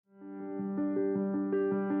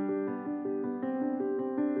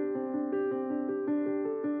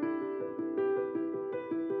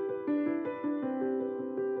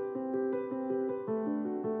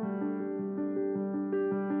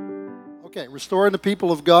Okay, restoring the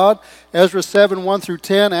people of God. Ezra 7, 1 through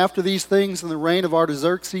 10. After these things, in the reign of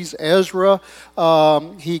Artaxerxes, Ezra,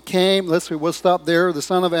 he came. We'll stop there. The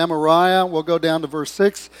son of Amariah. We'll go down to verse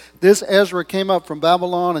 6. This Ezra came up from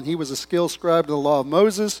Babylon, and he was a skilled scribe to the law of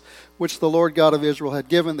Moses, which the Lord God of Israel had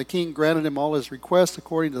given. The king granted him all his requests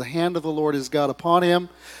according to the hand of the Lord his God upon him.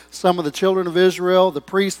 Some of the children of Israel, the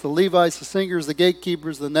priests, the Levites, the singers, the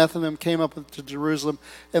gatekeepers, the Nethinim, came up to Jerusalem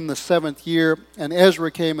in the 7th year. And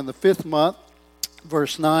Ezra came in the 5th month.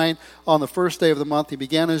 Verse 9, on the first day of the month he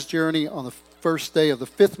began his journey. On the first day of the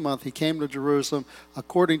 5th month he came to Jerusalem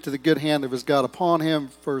according to the good hand of his God upon him.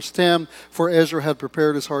 Verse 10, for Ezra had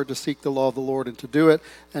prepared his heart to seek the law of the Lord and to do it,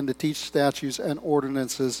 and to teach statutes and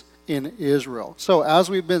ordinances in Israel. So as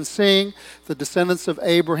we've been seeing, the descendants of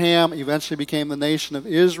Abraham eventually became the nation of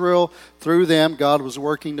Israel. Through them, God was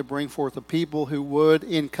working to bring forth a people who would,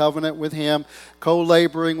 in covenant with him,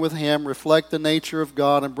 co-laboring with him, reflect the nature of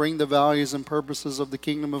God and bring the values and purposes of the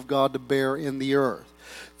kingdom of God to bear in the earth.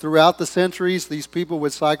 Throughout the centuries, these people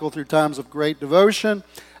would cycle through times of great devotion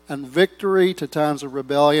and victory to times of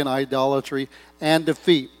rebellion, idolatry, and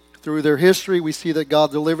defeat. Through their history, we see that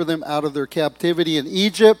God delivered them out of their captivity in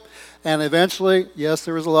Egypt. And eventually, yes,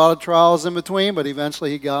 there was a lot of trials in between, but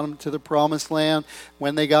eventually he got them to the promised land.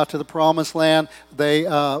 When they got to the promised land, they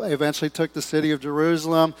eventually took the city of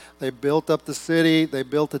Jerusalem. They built up the city. They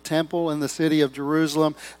built a temple in the city of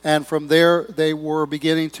Jerusalem. And from there, they were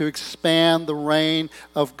beginning to expand the reign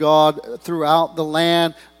of God throughout the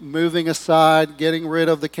land, moving aside, getting rid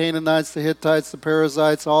of the Canaanites, the Hittites, the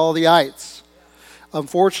Perizzites, all the ites.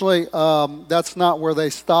 Unfortunately, that's not where they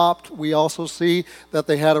stopped. We also see that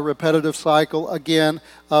they had a repetitive cycle, again,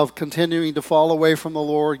 of continuing to fall away from the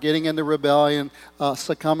Lord, getting into rebellion,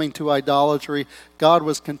 succumbing to idolatry. God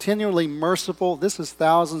was continually merciful. This is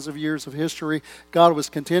thousands of years of history. God was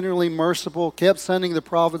continually merciful, kept sending the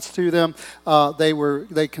prophets to them.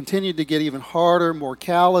 They continued to get even harder, more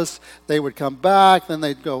callous. They would come back, then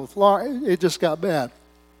they'd go, it just got bad.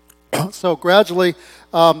 So gradually,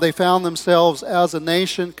 they found themselves as a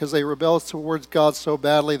nation, because they rebelled towards God so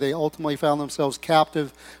badly, they ultimately found themselves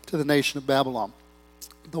captive to the nation of Babylon.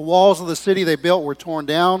 The walls of the city they built were torn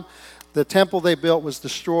down. The temple they built was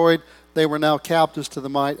destroyed. They were now captives to the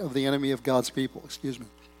might of the enemy of God's people.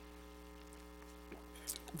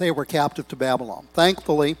 They were captive to Babylon.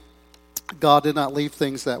 Thankfully, God did not leave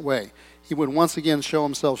things that way. He would once again show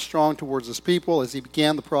himself strong towards his people as he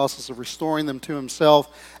began the process of restoring them to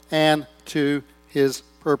himself and to his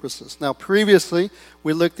purposes. Now, previously,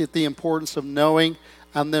 we looked at the importance of knowing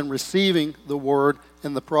and then receiving the word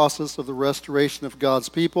in the process of the restoration of God's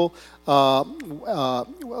people.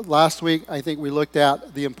 Last week, I think we looked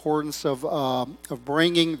at the importance of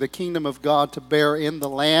bringing the kingdom of God to bear in the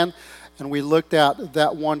land. And we looked at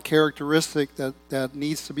that one characteristic that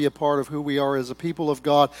needs to be a part of who we are as a people of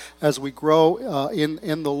God. As we grow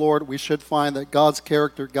in the Lord, we should find that God's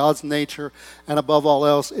character, God's nature, and above all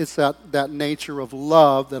else, it's that nature of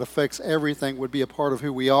love that affects everything would be a part of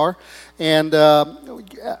who we are. And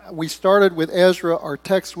we started with Ezra. Our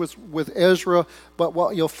text was with Ezra. But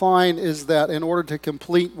what you'll find is that in order to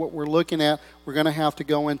complete what we're looking at, we're going to have to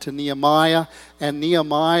go into Nehemiah. And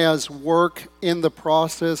Nehemiah's work in the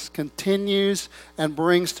process continues and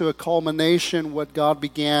brings to a culmination what God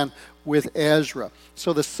began with Ezra.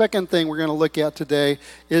 So the second thing we're going to look at today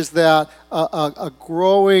is that a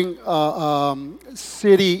growing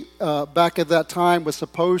city back at that time was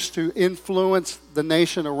supposed to influence the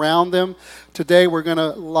nation around them. Today we're going to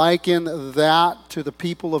liken that to the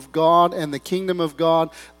people of God and the kingdom of God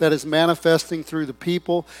that is manifesting through the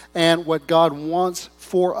people. And what God wants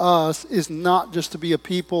for us is not just to be a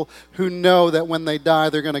people who know that when they die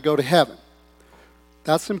they're going to go to heaven.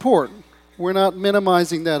 That's important. We're not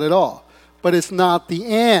minimizing that at all. But it's not the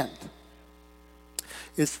end.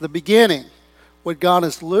 It's the beginning. What God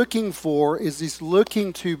is looking for is he's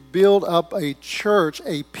looking to build up a church,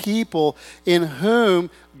 a people in whom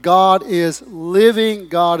God is living,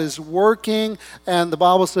 God is working, and the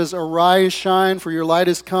Bible says, arise, shine, for your light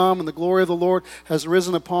is come, and the glory of the Lord has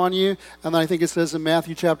risen upon you. And I think it says in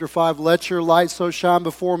Matthew chapter 5, let your light so shine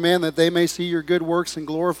before men that they may see your good works and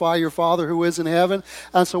glorify your Father who is in heaven.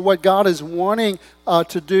 And so what God is wanting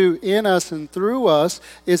to do in us and through us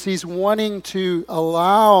is he's wanting to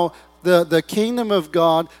allow the kingdom of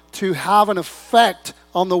God to have an effect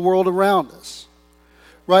on the world around us.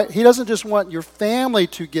 Right? He doesn't just want your family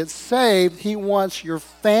to get saved. He wants your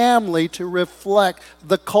family to reflect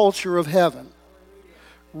the culture of heaven.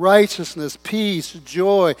 righteousness, peace,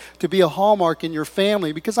 joy, to be a hallmark in your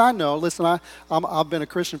family. Because I know, listen, I've been a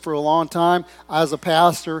Christian for a long time. As a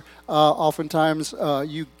pastor, oftentimes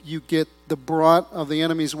you get the brunt of the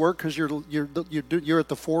enemy's work because you're at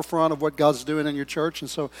the forefront of what God's doing in your church. And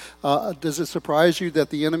so does it surprise you that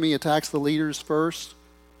the enemy attacks the leaders first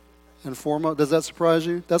and foremost? Does that surprise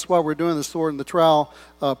you? That's why we're doing the sword and the trowel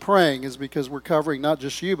praying, is because we're covering not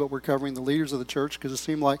just you, but we're covering the leaders of the church, because it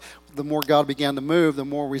seemed like the more God began to move, the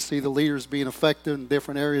more we see the leaders being affected in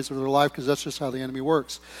different areas of their life, because that's just how the enemy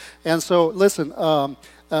works. And so, listen,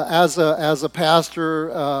 as a pastor,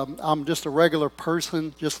 I'm just a regular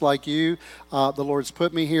person, just like you. The Lord's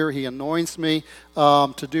put me here. He anoints me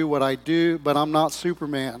to do what I do, but I'm not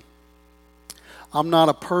Superman. I'm not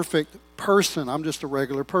a perfect person. I'm just a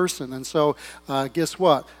regular person. And so guess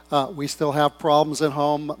what? We still have problems at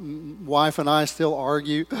home. Wife and I still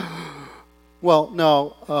argue. Well,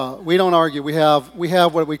 no, we don't argue. We have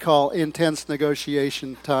what we call intense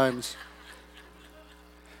negotiation times.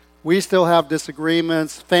 We still have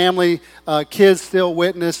disagreements. Family, kids still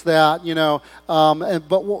witness that,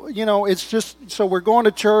 but it's just, so we're going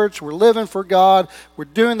to church, we're living for God, we're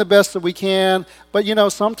doing the best that we can. But,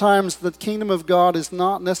 sometimes the kingdom of God is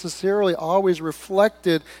not necessarily always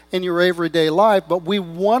reflected in your everyday life, but we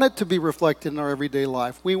want it to be reflected in our everyday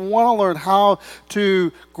life. We want to learn how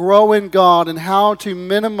to grow in God and how to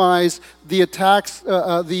minimize the attacks,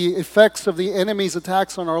 the effects of the enemy's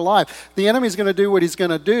attacks on our life. The enemy's going to do what he's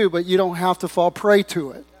going to do, but you don't have to fall prey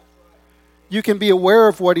to it. You can be aware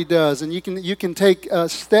of what he does, and you can take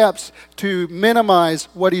steps to minimize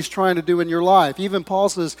what he's trying to do in your life. Even Paul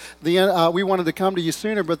says, we wanted to come to you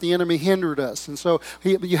sooner, but the enemy hindered us. And so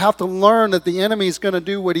you have to learn that the enemy is going to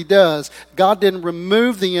do what he does. God didn't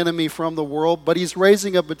remove the enemy from the world, but he's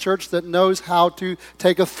raising up a church that knows how to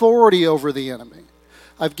take authority over the enemy.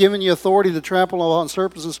 I've given you authority to trample on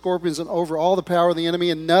serpents and scorpions and over all the power of the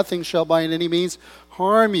enemy, and nothing shall by any means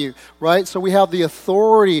harm you, right? So we have the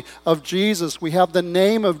authority of Jesus. We have the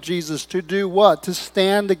name of Jesus to do what? To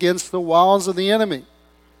stand against the wiles of the enemy,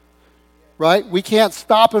 right? We can't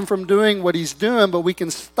stop him from doing what he's doing, but we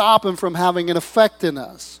can stop him from having an effect in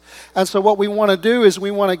us. And so what we want to do is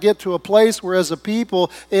we want to get to a place where, as a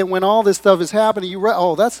people, when all this stuff is happening,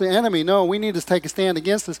 that's the enemy. No, we need to take a stand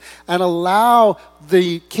against this and allow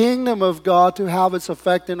the kingdom of God to have its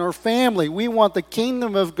effect in our family. We want the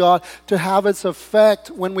kingdom of God to have its effect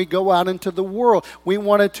when we go out into the world. We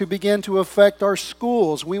want it to begin to affect our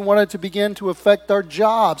schools. We want it to begin to affect our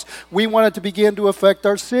jobs. We want it to begin to affect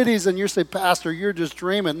our cities. And you say, Pastor, you're just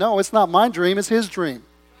dreaming. No, it's not my dream. It's his dream.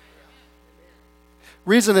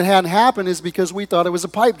 Reason it hadn't happened is because we thought it was a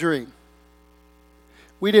pipe dream.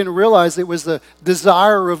 We didn't realize it was the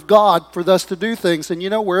desire of God for us to do things. And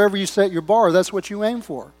wherever you set your bar, that's what you aim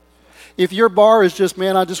for. If your bar is just,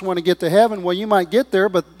 man, I just want to get to heaven, well, you might get there,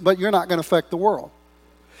 but you're not going to affect the world.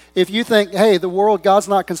 If you think, hey, the world, God's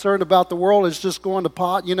not concerned about the world, it's just going to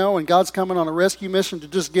pot, and God's coming on a rescue mission to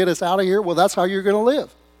just get us out of here, well, that's how you're going to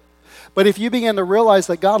live. But if you begin to realize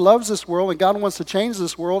that God loves this world and God wants to change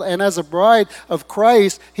this world, and as a bride of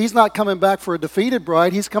Christ, he's not coming back for a defeated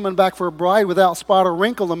bride. He's coming back for a bride without spot or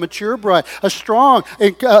wrinkle, a mature bride, a strong,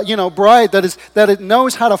 bride that it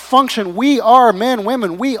knows how to function. We are men,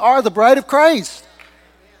 women. We are the bride of Christ.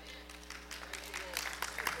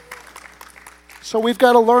 So we've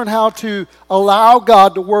got to learn how to allow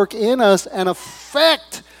God to work in us and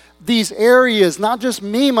affect these areas, not just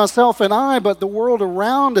me, myself, and I, but the world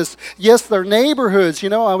around us. Yes, their neighborhoods.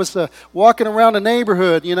 I was walking around a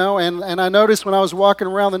neighborhood, and I noticed when I was walking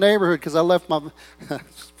around the neighborhood, because I left my, it's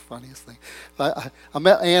the funniest thing. I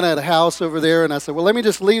met Anna at a house over there, and I said, well, let me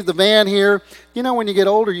just leave the van here. When you get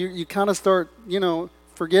older, you kind of start,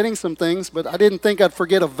 forgetting some things, but I didn't think I'd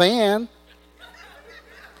forget a van.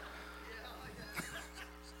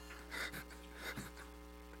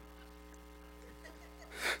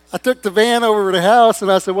 I took the van over to the house,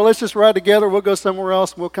 and I said, well, let's just ride together. We'll go somewhere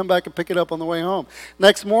else, and we'll come back and pick it up on the way home.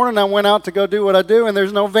 Next morning, I went out to go do what I do, and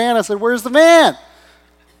there's no van. I said, where's the van?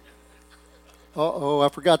 I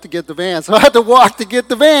forgot to get the van. So I had to walk to get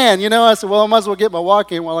the van. I said, well, I might as well get my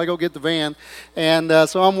walk in while I go get the van. And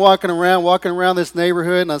so I'm walking around this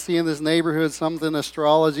neighborhood, and I see in this neighborhood something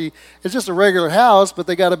astrology. It's just a regular house, but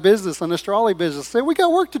they got a business, an astrology business. I said, we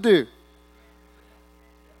got work to do.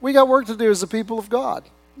 We got work to do as the people of God.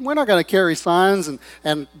 We're not going to carry signs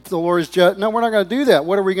and the Lord is judge. No, we're not going to do that.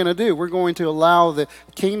 What are we going to do? We're going to allow the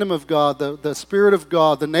kingdom of God, the Spirit of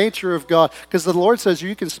God, the nature of God, because the Lord says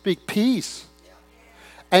you can speak peace,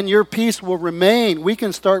 and your peace will remain. We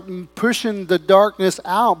can start pushing the darkness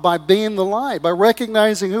out by being the light, by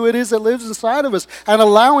recognizing who it is that lives inside of us and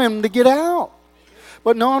allow him to get out.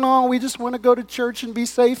 But no, we just want to go to church and be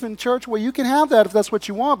safe in church. Well, you can have that if that's what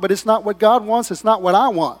you want, but it's not what God wants. It's not what I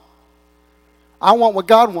want. I want what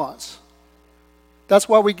God wants. That's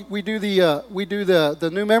why we do the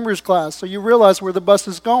new members class, so you realize where the bus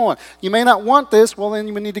is going. You may not want this, well then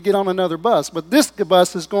you need to get on another bus. But this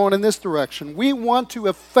bus is going in this direction. We want to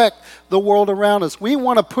affect the world around us. We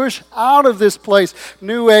want to push out of this place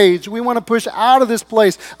New Age. We want to push out of this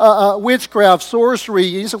place witchcraft, sorcery.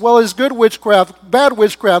 You say, well, is good witchcraft, bad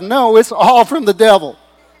witchcraft? No, it's all from the devil.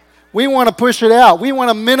 We want to push it out. We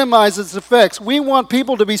want to minimize its effects. We want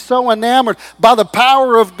people to be so enamored by the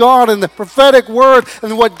power of God and the prophetic word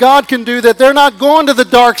and what God can do that they're not going to the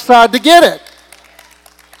dark side to get it.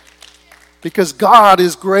 Because God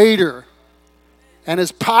is greater. And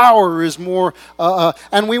His power is more,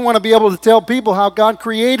 and we want to be able to tell people how God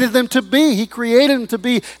created them to be. He created them to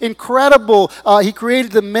be incredible. He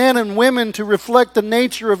created the men and women to reflect the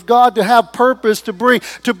nature of God, to have purpose, to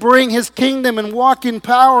bring His kingdom and walk in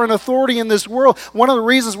power and authority in this world. One of the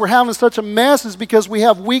reasons we're having such a mess is because we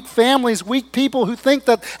have weak families, weak people who think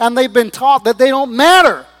that, and they've been taught that they don't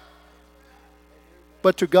matter.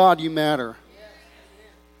 But to God, you matter.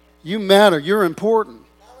 You matter. You're important.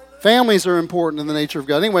 Families are important in the nature of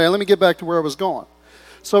God. Anyway, let me get back to where I was going.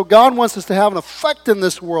 So God wants us to have an effect in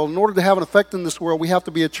this world. In order to have an effect in this world, we have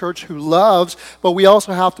to be a church who loves, but we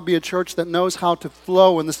also have to be a church that knows how to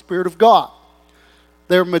flow in the Spirit of God.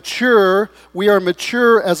 They're mature. We are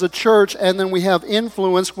mature as a church, and then we have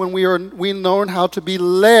influence when we learn how to be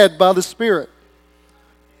led by the Spirit.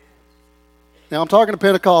 Now, I'm talking to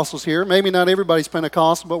Pentecostals here. Maybe not everybody's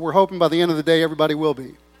Pentecostal, but we're hoping by the end of the day everybody will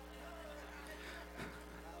be.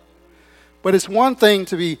 But it's one thing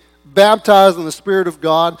to be baptized in the Spirit of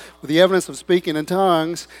God with the evidence of speaking in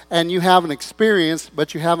tongues, and you have an experience,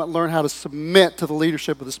 but you haven't learned how to submit to the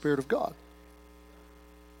leadership of the Spirit of God.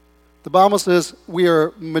 The Bible says we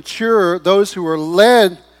are mature. Those who are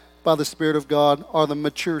led by the Spirit of God are the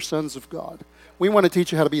mature sons of God. We want to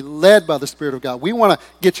teach you how to be led by the Spirit of God. We want to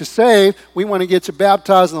get you saved. We want to get you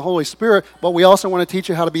baptized in the Holy Spirit, but we also want to teach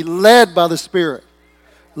you how to be led by the Spirit.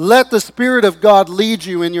 Let the Spirit of God lead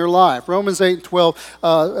you in your life. Romans 8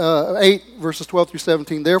 verses 12 through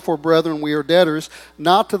 17. Therefore, brethren, we are debtors,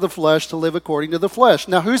 not to the flesh, to live according to the flesh.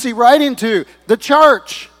 Now, who's he writing to? The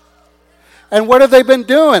church. And what have they been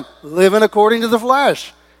doing? Living according to the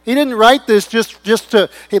flesh. He didn't write this just to,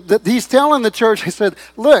 he's telling the church, he said,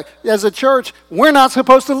 look, as a church, we're not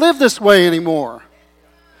supposed to live this way anymore.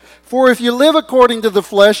 For if you live according to the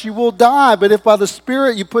flesh, you will die. But if by the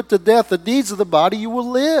Spirit you put to death the deeds of the body, you will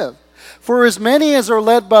live. For as many as are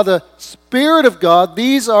led by the Spirit of God,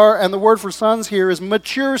 these are, and the word for sons here is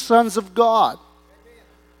mature sons of God.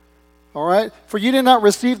 All right? For you did not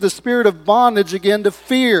receive the spirit of bondage again to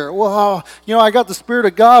fear. Well, I got the Spirit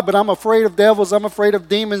of God, but I'm afraid of devils. I'm afraid of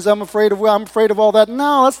demons. I'm afraid of all that.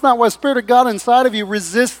 No, that's not what the Spirit of God inside of you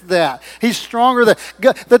resists that. He's stronger than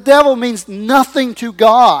the devil means nothing to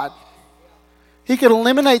God. He could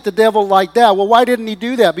eliminate the devil like that. Well, why didn't he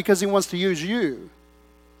do that? Because he wants to use you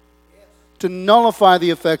to nullify the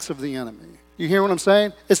effects of the enemy. You hear what I'm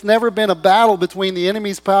saying? It's never been a battle between the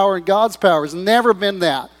enemy's power and God's power. It's never been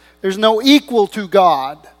that. There's no equal to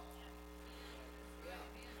God.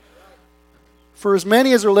 For as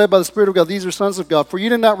many as are led by the Spirit of God, these are sons of God. For you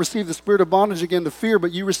did not receive the spirit of bondage again to fear,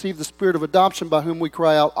 but you received the spirit of adoption by whom we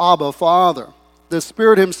cry out, Abba, Father. The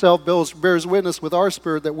Spirit Himself bears witness with our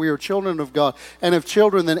spirit that we are children of God. And if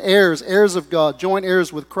children, then heirs, heirs of God, joint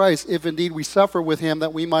heirs with Christ, if indeed we suffer with Him,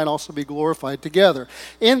 that we might also be glorified together.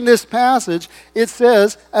 In this passage, it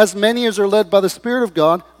says, as many as are led by the Spirit of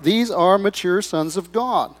God, these are mature sons of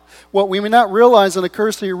God. What we may not realize in a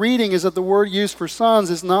cursory reading is that the word used for sons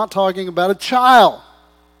is not talking about a child.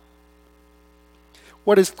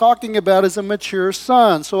 What it's talking about is a mature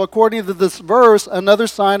son. So according to this verse, another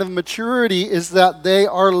sign of maturity is that they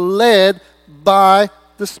are led by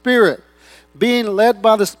the Spirit. Being led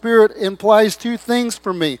by the Spirit implies two things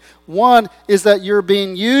for me. One is that you're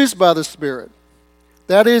being used by the Spirit.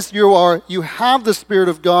 That is, you have the Spirit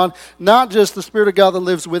of God, not just the Spirit of God that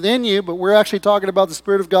lives within you, but we're actually talking about the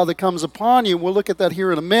Spirit of God that comes upon you. We'll look at that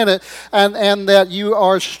here in a minute. And that you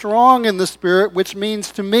are strong in the Spirit, which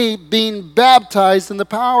means to me being baptized in the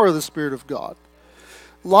power of the Spirit of God.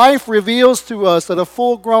 Life reveals to us that a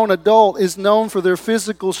full-grown adult is known for their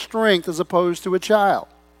physical strength as opposed to a child.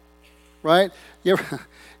 Right? You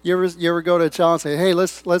ever go to a child and say, hey,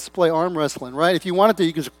 let's play arm wrestling, right? If you wanted to,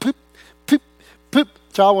 you could just poop, poop, poop.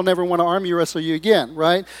 Child will never want to arm wrestle you again,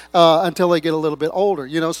 right? Until they get a little bit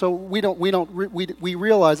older, So we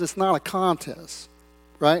realize it's not a contest.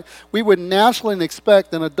 right? We would naturally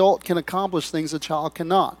expect an adult can accomplish things a child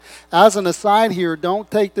cannot. As an aside here, don't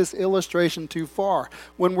take this illustration too far.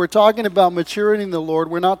 When we're talking about maturity in the Lord,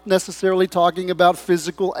 we're not necessarily talking about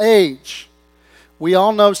physical age. We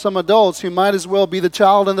all know some adults who might as well be the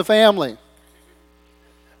child in the family.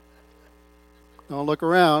 Don't look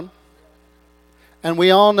around. And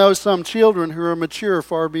we all know some children who are mature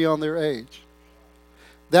far beyond their age.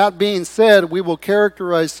 That being said, we will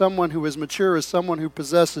characterize someone who is mature as someone who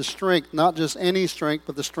possesses strength, not just any strength,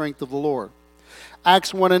 but the strength of the Lord.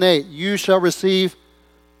 Acts 1:8, you shall receive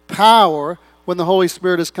power when the Holy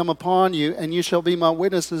Spirit has come upon you, and you shall be my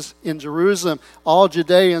witnesses in Jerusalem, all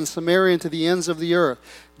Judea and Samaria, and to the ends of the earth.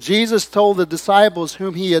 Jesus told the disciples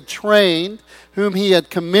whom he had trained, whom he had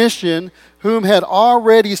commissioned, whom had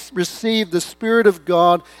already received the Spirit of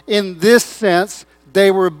God, in this sense,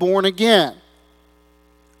 they were born again.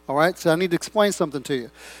 All right, so I need to explain something to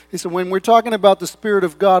you. He said, when we're talking about the Spirit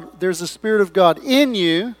of God, there's a Spirit of God in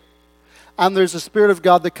you, and there's a Spirit of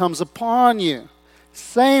God that comes upon you.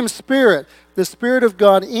 Same Spirit. The Spirit of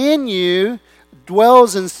God in you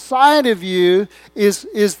dwells inside of you,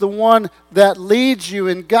 is the one that leads you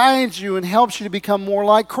and guides you and helps you to become more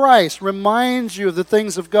like Christ, reminds you of the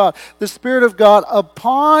things of God. The Spirit of God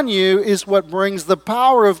upon you is what brings the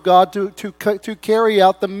power of God to carry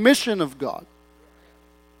out the mission of God.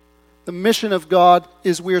 The mission of God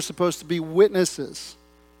is we are supposed to be witnesses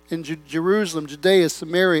in Jerusalem, Judea,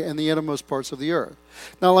 Samaria, and the innermost parts of the earth.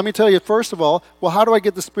 Now, let me tell you, first of all, well, how do I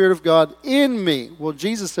get the Spirit of God in me? Well,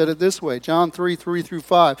 Jesus said it this way, John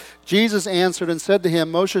 3:3-5. Jesus answered and said to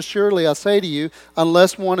him, most assuredly I say to you,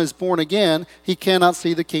 unless one is born again, he cannot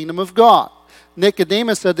see the kingdom of God.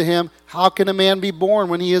 Nicodemus said to him, how can a man be born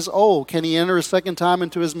when he is old? Can he enter a second time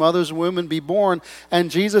into his mother's womb and be born? And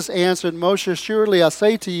Jesus answered, most assuredly I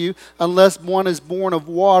say to you, unless one is born of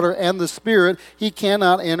water and the Spirit, he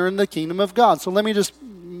cannot enter in the kingdom of God. So let me just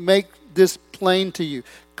make this plain to you.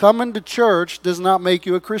 Coming to church does not make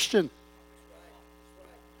you a Christian.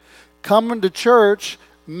 Coming to church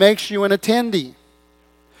makes you an attendee.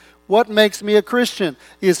 What makes me a Christian?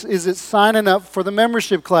 Is it signing up for the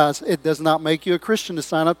membership class? It does not make you a Christian to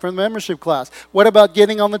sign up for the membership class. What about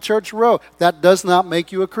getting on the church row? That does not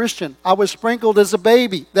make you a Christian. I was sprinkled as a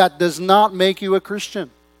baby. That does not make you a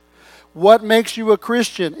Christian. What makes you a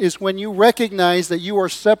Christian is when you recognize that you are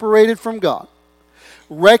separated from God.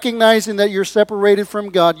 Recognizing that you're separated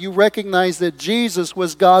from God, you recognize that Jesus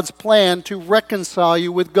was God's plan to reconcile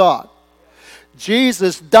you with God.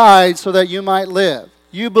 Jesus died so that you might live.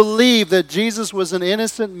 You believe that Jesus was an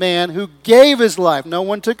innocent man who gave his life. No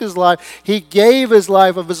one took his life. He gave his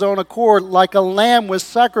life of his own accord, like a lamb was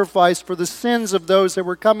sacrificed for the sins of those that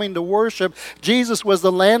were coming to worship. Jesus was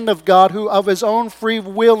the Lamb of God who, of his own free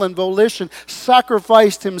will and volition,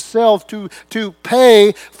 sacrificed himself to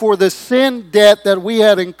pay for the sin debt that we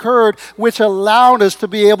had incurred, which allowed us to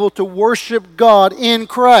be able to worship God in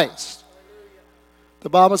Christ. The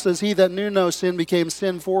Bible says, "He that knew no sin became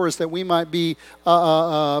sin for us, that we might become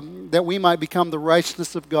the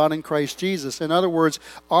righteousness of God in Christ Jesus." In other words,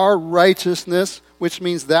 our righteousness, which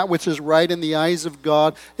means that which is right in the eyes of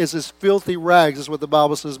God, is as filthy rags, is what the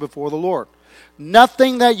Bible says before the Lord.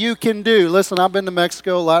 Nothing that you can do. Listen, I've been to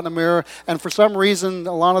Mexico, Latin America, and for some reason,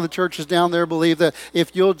 a lot of the churches down there believe that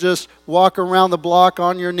if you'll just walk around the block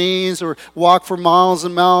on your knees or walk for miles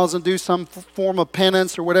and miles and do some form of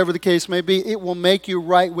penance or whatever the case may be, it will make you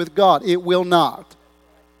right with God. It will not.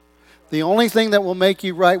 The only thing that will make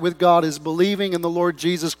you right with God is believing in the Lord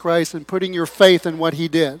Jesus Christ and putting your faith in what He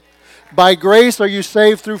did. By grace are you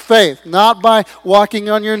saved through faith, not by walking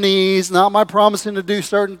on your knees, not by promising to do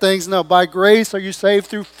certain things. No, by grace are you saved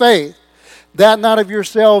through faith. That not of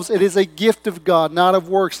yourselves, it is a gift of God, not of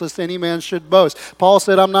works, lest any man should boast. Paul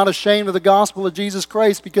said, I'm not ashamed of the gospel of Jesus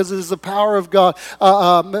Christ because it is the power of God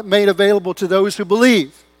made available to those who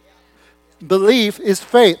believe. Belief is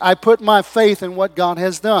faith. I put my faith in what God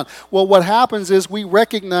has done. Well, what happens is we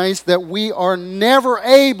recognize that we are never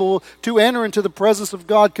able to enter into the presence of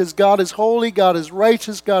God because God is holy, God is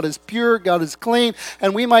righteous, God is pure, God is clean.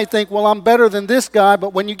 And we might think, well, I'm better than this guy.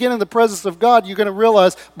 But when you get in the presence of God, you're going to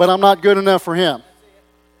realize, but I'm not good enough for Him.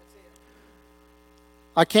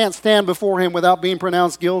 I can't stand before Him without being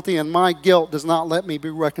pronounced guilty, and my guilt does not let me be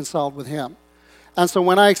reconciled with Him. And so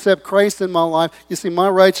when I accept Christ in my life, you see, my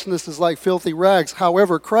righteousness is like filthy rags.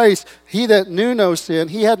 However, Christ, He that knew no sin,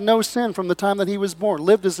 He had no sin from the time that He was born,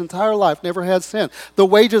 lived His entire life, never had sin. The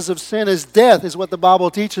wages of sin is death, is what the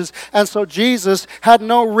Bible teaches. And so Jesus had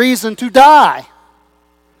no reason to die.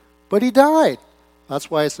 But He died.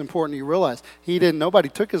 That's why it's important you realize nobody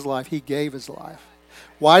took His life, He gave His life.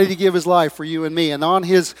 Why did he give his life? For you and me. And on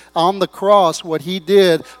the cross, what he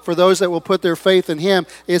did for those that will put their faith in him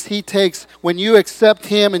is he takes, when you accept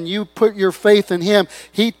him and you put your faith in him,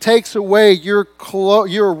 he takes away your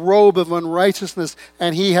robe of unrighteousness,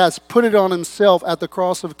 and he has put it on himself at the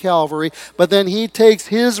cross of Calvary. But then he takes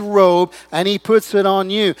his robe and he puts it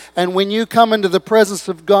on you. And when you come into the presence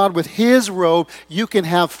of God with his robe, you can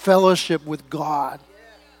have fellowship with God.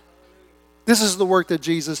 This is the work that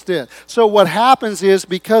Jesus did. So what happens is,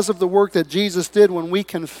 because of the work that Jesus did, when we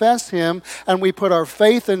confess him and we put our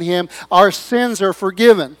faith in him, our sins are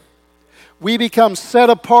forgiven. We become set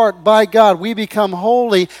apart by God. We become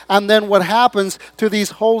holy. And then what happens to these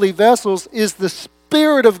holy vessels is the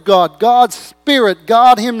Spirit of God, God's Spirit,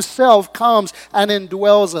 God himself comes and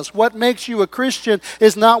indwells us. What makes you a Christian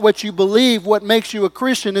is not what you believe. What makes you a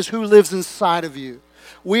Christian is who lives inside of you.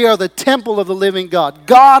 We are the temple of the living God.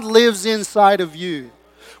 God lives inside of you.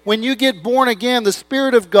 When you get born again, the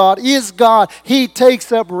Spirit of God is God. He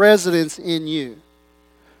takes up residence in you.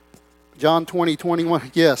 John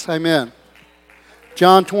 20:21. Yes, amen.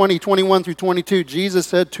 John 20:21 through 22, Jesus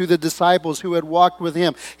said to the disciples who had walked with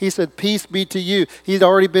him, he said, peace be to you. He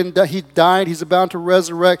died, he's about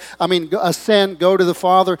to ascend, go to the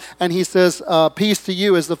Father, and he says, peace to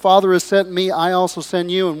you. As the Father has sent me, I also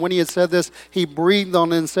send you. And when he had said this, he breathed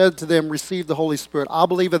on them and said to them, receive the Holy Spirit. I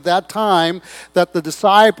believe at that time that the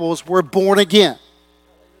disciples were born again.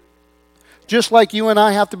 Just like you and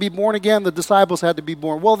I have to be born again, the disciples had to be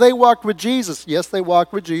born. Well, they walked with Jesus. Yes, they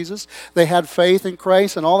walked with Jesus. They had faith in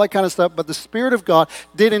Christ and all that kind of stuff. But the Spirit of God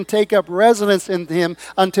didn't take up residence in him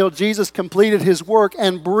until Jesus completed his work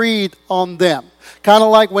and breathed on them. Kind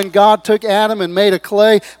of like when God took Adam and made a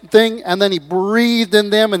clay thing, and then he breathed in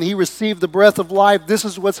them and he received the breath of life. This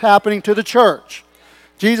is what's happening to the church.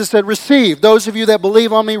 Jesus said, receive. Those of you that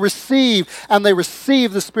believe on me, receive. And they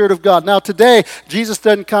receive the Spirit of God. Now today, Jesus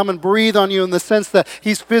doesn't come and breathe on you in the sense that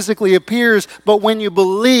he physically appears. But when you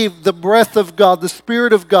believe, the breath of God, the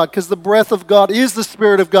Spirit of God, because the breath of God is the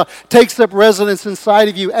Spirit of God, takes up residence inside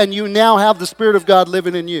of you. And you now have the Spirit of God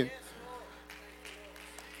living in you.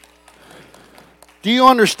 Do you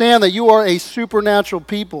understand that you are a supernatural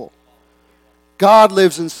people? God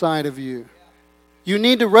lives inside of you. You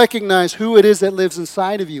need to recognize who it is that lives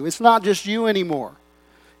inside of you. It's not just you anymore.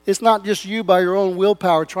 It's not just you by your own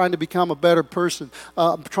willpower trying to become a better person,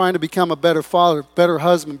 trying to become a better father, better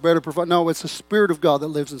husband, better provider. No, it's the Spirit of God that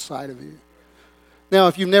lives inside of you. Now,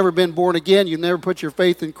 if you've never been born again, you've never put your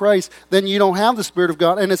faith in Christ, then you don't have the Spirit of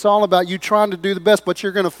God, and it's all about you trying to do the best. What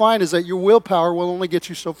you're going to find is that your willpower will only get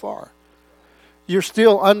you so far. You're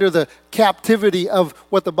still under the captivity of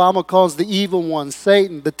what the Bible calls the evil one,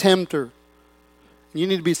 Satan, the tempter. You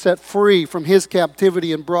need to be set free from his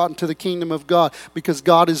captivity and brought into the kingdom of God, because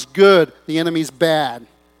God is good, the enemy's bad.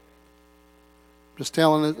 I'm just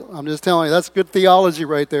telling you, that's good theology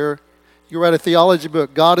right there. You write a theology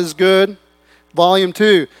book, God is good, volume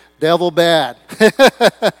 2, devil bad.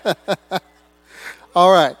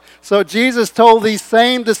 All right. So Jesus told these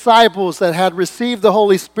same disciples that had received the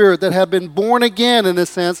Holy Spirit, that had been born again in a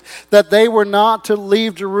sense, that they were not to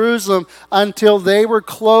leave Jerusalem until they were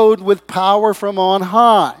clothed with power from on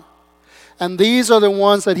high. And these are the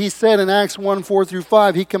ones that he said in Acts 1:4 through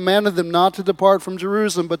 5, he commanded them not to depart from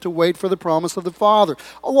Jerusalem, but to wait for the promise of the Father.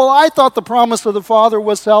 Oh, well, I thought the promise of the Father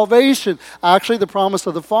was salvation. Actually, the promise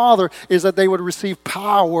of the Father is that they would receive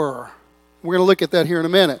power. We're going to look at that here in a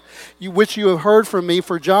minute. Which you have heard from me,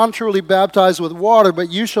 for John truly baptized with water, but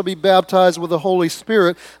you shall be baptized with the Holy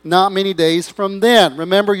Spirit not many days from then.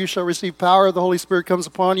 Remember, you shall receive power. The Holy Spirit comes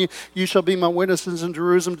upon you. You shall be my witnesses in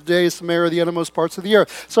Jerusalem, Judea, Samaria, the uttermost parts of the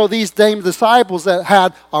earth. So these same disciples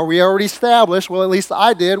that are we already established, well, at least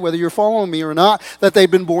I did, whether you're following me or not, that they've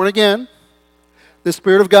been born again. The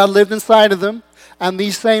Spirit of God lived inside of them. And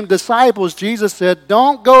these same disciples, Jesus said,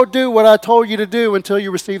 don't go do what I told you to do until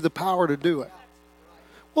you receive the power to do it.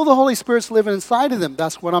 Well, the Holy Spirit's living inside of them.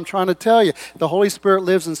 That's what I'm trying to tell you. The Holy Spirit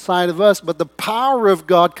lives inside of us, but the power of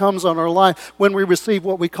God comes on our life when we receive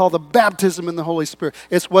what we call the baptism in the Holy Spirit.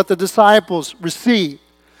 It's what the disciples received.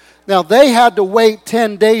 Now, they had to wait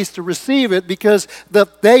 10 days to receive it because the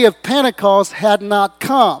day of Pentecost had not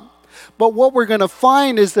come. But what we're going to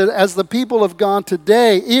find is that as the people of God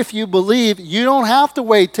today, if you believe, you don't have to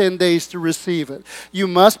wait 10 days to receive it. You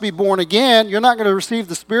must be born again. You're not going to receive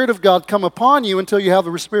the Spirit of God come upon you until you have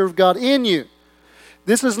the Spirit of God in you.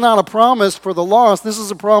 This is not a promise for the lost. This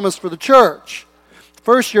is a promise for the church.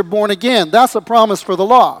 First, you're born again. That's a promise for the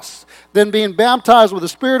lost. Then being baptized with the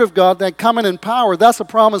Spirit of God, then coming in power, that's a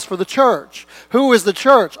promise for the church. Who is the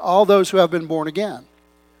church? All those who have been born again.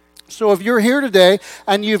 So if you're here today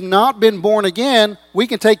and you've not been born again, we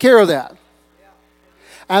can take care of that.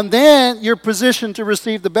 And then you're positioned to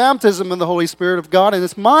receive the baptism in the Holy Spirit of God. And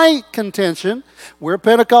it's my contention, we're a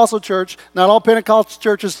Pentecostal church, not all Pentecostal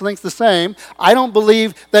churches think the same. I don't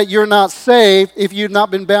believe that you're not saved if you've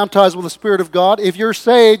not been baptized with the Spirit of God. If you're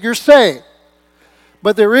saved, you're saved.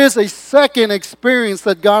 But there is a second experience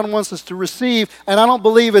that God wants us to receive, and I don't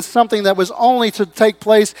believe it's something that was only to take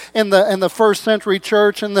place in the first century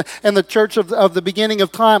church and the church of the beginning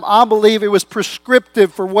of time. I believe it was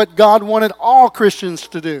prescriptive for what God wanted all Christians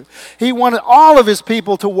to do. He wanted all of His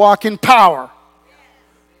people to walk in power.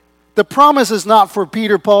 The promise is not for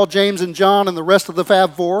Peter, Paul, James, and John and the rest of the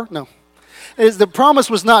Fab Four. No. The promise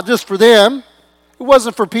was not just for them. It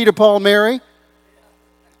wasn't for Peter, Paul, Mary.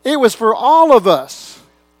 It was for all of us.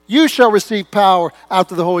 You shall receive power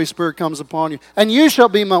after the Holy Spirit comes upon you. And you shall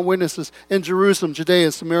be my witnesses in Jerusalem,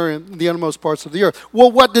 Judea, Samaria, and the uttermost parts of the earth.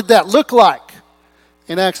 Well, what did that look like?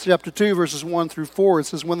 In Acts chapter 2, verses 1 through 4, it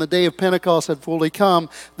says, when the day of Pentecost had fully come,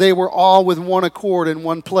 they were all with one accord in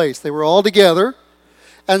one place. They were all together.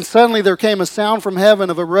 And suddenly there came a sound from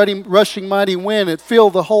heaven of a rushing mighty wind. It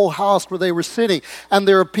filled the whole house where they were sitting. And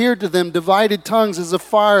there appeared to them divided tongues as of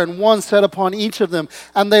fire, and one sat upon each of them.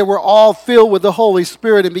 And they were all filled with the Holy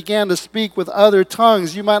Spirit and began to speak with other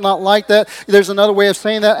tongues. You might not like that. There's another way of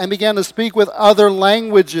saying that. And began to speak with other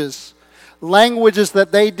languages. Languages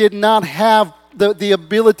that they did not have the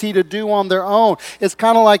ability to do on their own. It's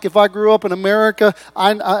kind of like if I grew up in America,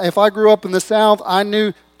 if I grew up in the South, I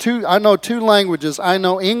know two languages. I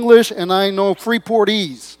know English and I know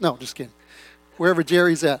Freeportese. No, just kidding. Wherever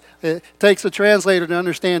Jerry's at. It takes a translator to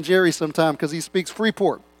understand Jerry sometime because he speaks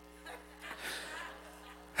Freeport.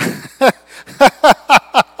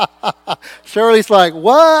 Shirley's like,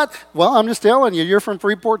 what? Well, I'm just telling you, you're from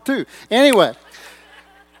Freeport too. Anyway.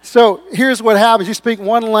 So here's what happens. You speak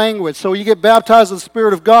one language. So you get baptized with the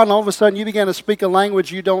Spirit of God, and all of a sudden you begin to speak a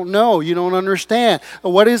language you don't know, you don't understand.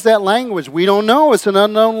 What is that language? We don't know. It's an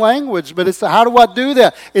unknown language. But how do I do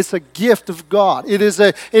that? It's a gift of God. It is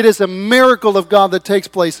a miracle of God that takes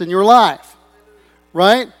place in your life.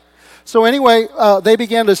 Right? So anyway, they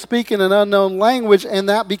began to speak in an unknown language, and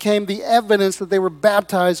that became the evidence that they were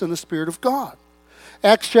baptized in the Spirit of God.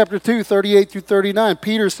 Acts chapter 2, 38 through 39,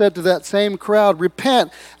 Peter said to that same crowd,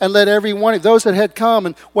 repent and let every one of those that had come.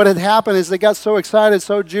 And what had happened is they got so excited,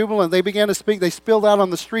 so jubilant, they began to speak. They spilled out on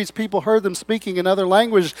the streets. People heard them speaking in other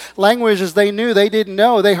languages they knew, they didn't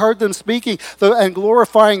know. They heard them speaking and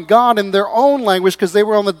glorifying God in their own language because they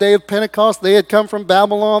were on the day of Pentecost. They had come from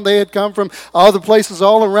Babylon. They had come from other places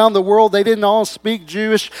all around the world. They didn't all speak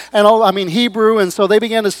Jewish and Hebrew. And so they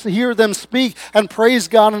began to hear them speak and praise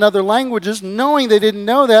God in other languages, knowing they didn't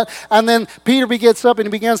know that. And then Peter gets up and he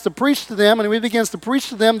begins to preach to them. And when he begins to preach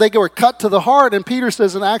to them, they were cut to the heart. And Peter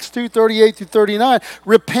says in Acts 2, 38 through 39,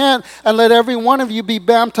 repent and let every one of you be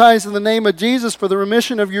baptized in the name of Jesus for the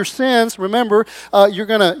remission of your sins. Remember, you're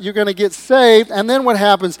gonna get saved. And then what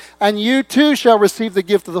happens? And you too shall receive the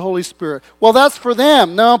gift of the Holy Spirit. Well, that's for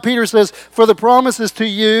them. No, Peter says, for the promise is to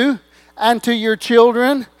you and to your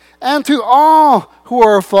children and to all who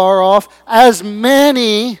are afar off, as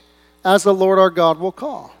many as the Lord our God will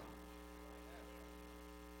call.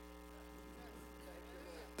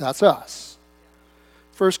 That's us.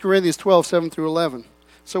 1 Corinthians 12, 7 through 11.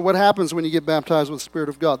 So what happens when you get baptized with the Spirit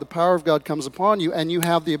of God? The power of God comes upon you, and you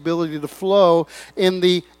have the ability to flow in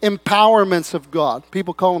the empowerments of God.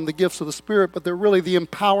 People call them the gifts of the Spirit, but they're really the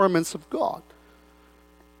empowerments of God.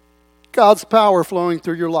 God's power flowing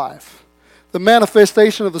through your life. The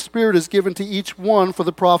manifestation of the Spirit is given to each one for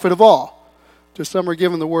the profit of all. To some are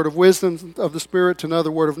given the word of wisdom of the Spirit, to another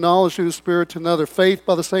word of knowledge through the Spirit, to another faith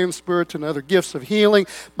by the same Spirit, to another gifts of healing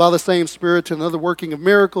by the same Spirit, to another working of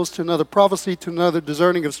miracles, to another prophecy, to another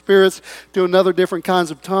discerning of spirits, to another different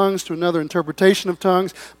kinds of tongues, to another interpretation of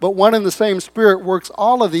tongues. But one and the same Spirit works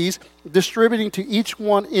all of these, distributing to each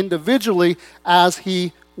one individually as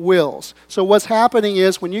He wills. So what's happening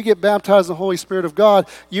is when you get baptized in the Holy Spirit of God,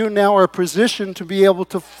 you now are positioned to be able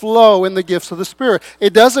to flow in the gifts of the Spirit.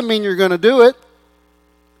 It doesn't mean you're going to do it,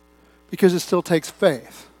 because it still takes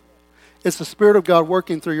faith. It's the Spirit of God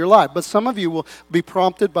working through your life. But some of you will be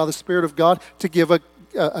prompted by the Spirit of God to give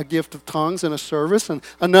a gift of tongues in a service, and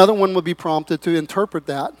another one will be prompted to interpret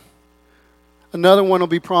that. Another one will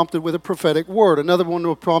be prompted with a prophetic word. Another one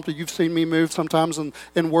will be prompted, you've seen me move sometimes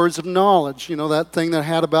in words of knowledge. You know, that thing that I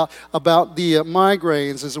had about the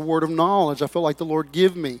migraines is a word of knowledge. I felt like the Lord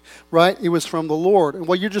give me, right? It was from the Lord. And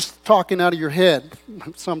well, you're just talking out of your head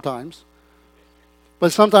sometimes.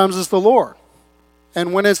 But sometimes it's the Lord.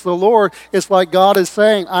 And when it's the Lord, it's like God is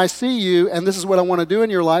saying, I see you, and this is what I want to do in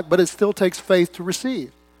your life, but it still takes faith to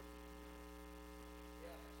receive.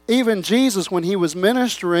 Even Jesus, when he was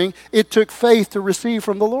ministering, it took faith to receive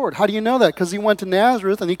from the Lord. How do you know that? Because he went to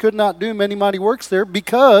Nazareth and he could not do many mighty works there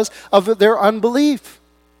because of their unbelief.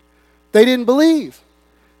 They didn't believe.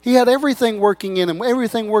 He had everything working in him,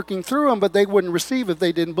 everything working through him, but they wouldn't receive if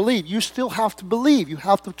they didn't believe. You still have to believe. You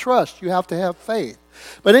have to trust. You have to have faith.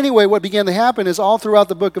 But anyway, what began to happen is all throughout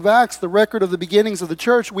the book of Acts, the record of the beginnings of the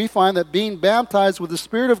church, we find that being baptized with the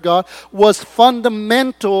Spirit of God was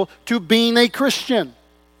fundamental to being a Christian.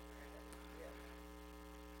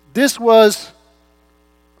 This was,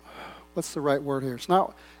 what's the right word here?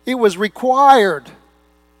 It was required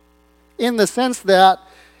in the sense that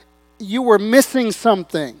you were missing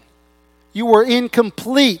something. You were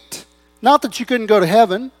incomplete. Not that you couldn't go to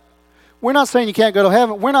heaven. We're not saying you can't go to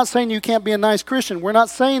heaven. We're not saying you can't be a nice Christian. We're not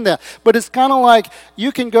saying that. But it's kind of like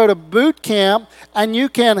you can go to boot camp and you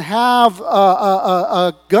can have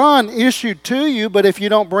a gun issued to you, but if you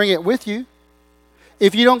don't bring it with you,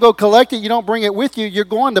 if you don't go collect it, you don't bring it with you, you're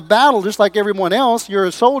going to battle just like everyone else. You're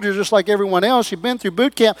a soldier just like everyone else. You've been through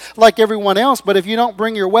boot camp like everyone else. But if you don't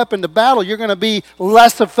bring your weapon to battle, you're going to be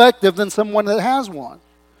less effective than someone that has one.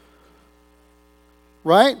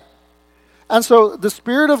 Right? And so the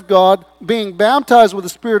Spirit of God, being baptized with the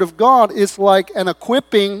Spirit of God, is like an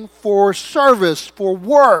equipping for service, for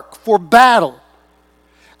work, for battle.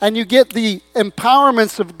 And you get the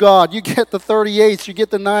empowerments of God. You get the 38s, you get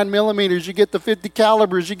the 9mm, you get the 50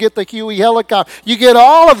 calibers, you get the Huey helicopter. You get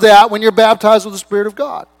all of that when you're baptized with the Spirit of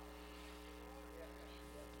God.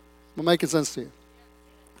 Am I making sense to you?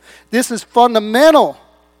 This is fundamental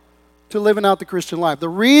to living out the Christian life. The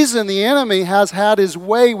reason the enemy has had his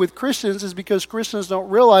way with Christians is because Christians don't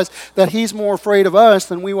realize that he's more afraid of us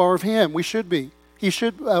than we are of him. We should be.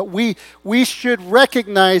 We should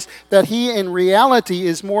recognize that he in reality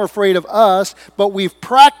is more afraid of us, but we've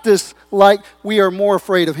practiced like we are more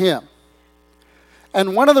afraid of him.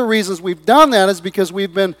 And one of the reasons we've done that is because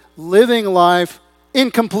we've been living life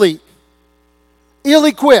incomplete,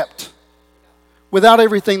 ill-equipped, without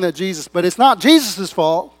everything that Jesus. But it's not Jesus'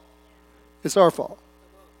 fault, it's our fault.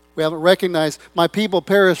 We haven't recognized my people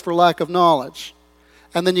perish for lack of knowledge.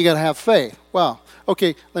 And then you got to have faith. Wow.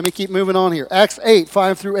 Okay, let me keep moving on here. Acts 8,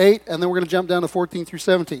 5 through 8, and then we're going to jump down to 14 through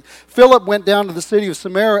 17. Philip went down to the city of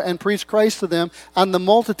Samaria and preached Christ to them, and the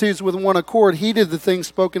multitudes with one accord heeded the things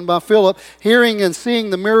spoken by Philip, hearing and seeing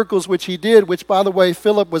the miracles which he did, which, by the way,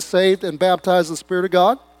 Philip was saved and baptized in the Spirit of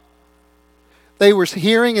God. They were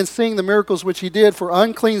hearing and seeing the miracles which he did, for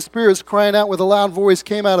unclean spirits crying out with a loud voice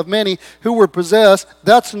came out of many who were possessed.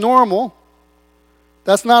 That's normal.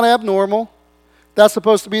 That's not abnormal. That's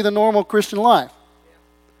supposed to be the normal Christian life.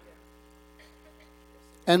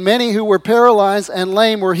 And many who were paralyzed and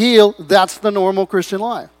lame were healed. That's the normal Christian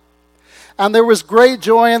life. And there was great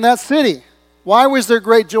joy in that city. Why was there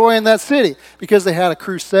great joy in that city? Because they had a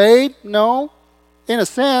crusade? No. In a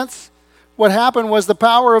sense, what happened was the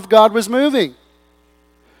power of God was moving.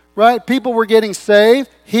 Right? People were getting saved,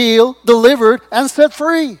 healed, delivered, and set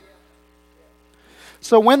free.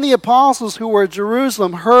 So when the apostles who were at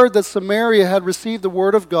Jerusalem heard that Samaria had received the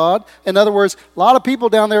word of God, in other words, a lot of people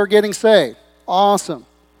down there are getting saved. Awesome.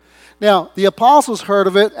 Now, the apostles heard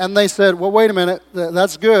of it, and they said, well, wait a minute,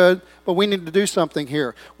 that's good, but we need to do something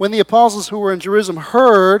here. When the apostles who were in Jerusalem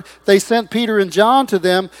heard, they sent Peter and John to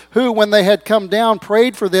them, who, when they had come down,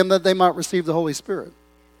 prayed for them that they might receive the Holy Spirit.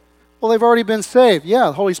 Well, they've already been saved. Yeah,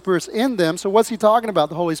 the Holy Spirit's in them, so what's he talking about,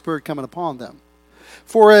 the Holy Spirit coming upon them?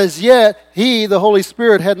 For as yet he, the Holy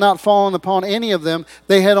Spirit, had not fallen upon any of them.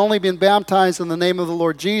 They had only been baptized in the name of the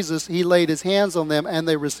Lord Jesus. He laid his hands on them, and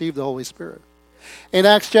they received the Holy Spirit. In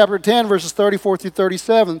Acts chapter 10, verses 34 through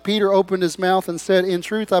 37, Peter opened his mouth and said, in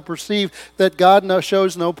truth, I perceive that God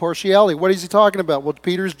shows no partiality. What is he talking about? Well,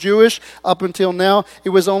 Peter's Jewish. Up until now, it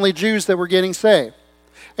was only Jews that were getting saved.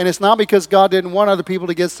 And it's not because God didn't want other people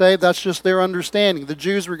to get saved. That's just their understanding. The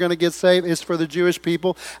Jews were going to get saved. It's for the Jewish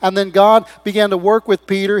people. And then God began to work with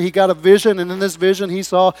Peter. He got a vision, and in this vision he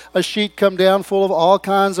saw a sheet come down full of all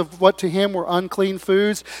kinds of what to him were unclean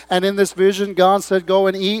foods. And in this vision, God said, go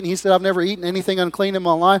and eat. And he said, I've never eaten anything unclean in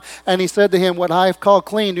my life. And he said to him, what I have called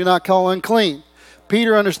clean, do not call unclean.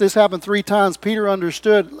 Peter understood, this happened 3 times. Peter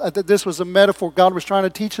understood that this was a metaphor. God was trying to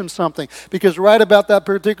teach him something. Because right about that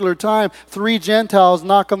particular time, 3 Gentiles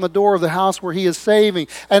knock on the door of the house where he is staying.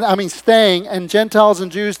 And Gentiles and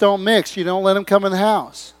Jews don't mix. You don't let them come in the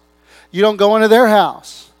house. You don't go into their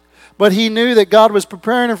house. But he knew that God was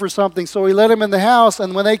preparing him for something, so he let him in the house.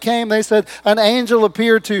 And when they came, they said, an angel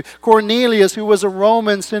appeared to Cornelius, who was a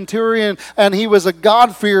Roman centurion, and he was a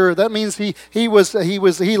God-fearer. That means he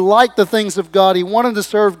liked the things of God. He wanted to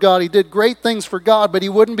serve God. He did great things for God, but he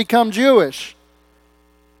wouldn't become Jewish.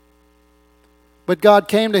 But God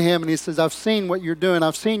came to him and he says, I've seen what you're doing.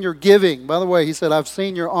 I've seen your giving. By the way, he said, I've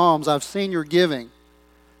seen your alms. I've seen your giving.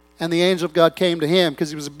 And the angel of God came to him because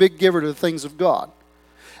he was a big giver to the things of God.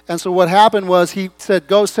 And so what happened was he said,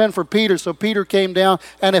 go send for Peter. So Peter came down,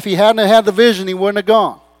 and if he hadn't had the vision, he wouldn't have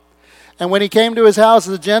gone. And when he came to his house,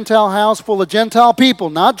 it's a Gentile house full of Gentile people,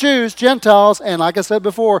 not Jews, Gentiles. And like I said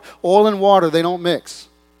before, oil and water, they don't mix.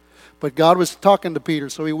 But God was talking to Peter,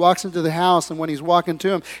 so he walks into the house, and when he's walking to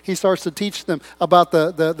him, he starts to teach them about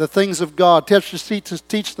the things of God, to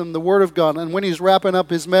teach them the Word of God. And when he's wrapping up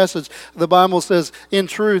his message, the Bible says, in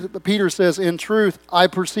truth, Peter says, in truth, I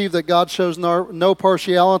perceive that God shows no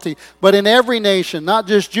partiality, but in every nation, not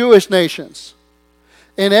just Jewish nations.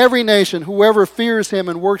 In every nation, whoever fears him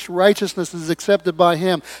and works righteousness is accepted by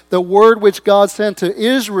him. The word which God sent to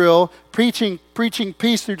Israel, preaching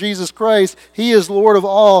peace through Jesus Christ, he is Lord of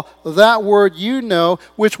all. That word you know,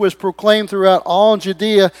 which was proclaimed throughout all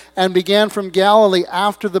Judea and began from Galilee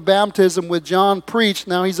after the baptism which John preached.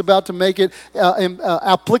 Now he's about to make it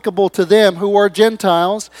applicable to them who are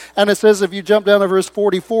Gentiles. And it says, if you jump down to verse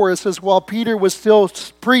 44, it says, while Peter was still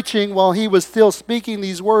preaching, while he was still speaking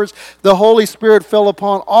these words, the Holy Spirit fell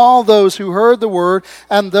upon all those who heard the word,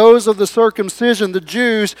 and those of the circumcision, the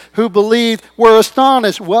Jews who believed, were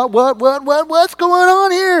astonished. What's going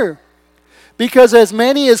on here? Because as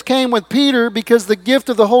many as came with Peter, because the gift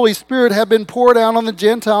of the Holy Spirit had been poured out on the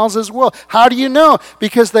Gentiles as well. How do you know?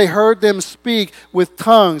 Because they heard them speak with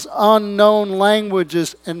tongues, unknown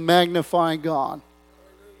languages, and magnify God.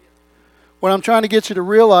 What I'm trying to get you to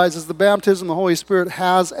realize is the baptism of the Holy Spirit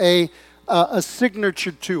has a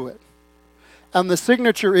signature to it. And the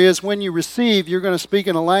signature is when you receive, you're going to speak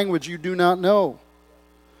in a language you do not know.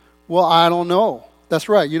 Well, I don't know. That's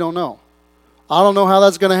right, you don't know. I don't know how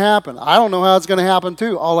that's going to happen. I don't know how it's going to happen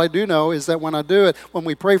too. All I do know is that when I do it, when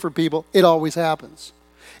we pray for people, it always happens.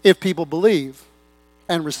 If people believe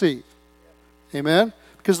and receive. Amen?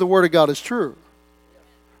 Because the Word of God is true.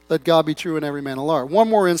 Let God be true and every man a liar. One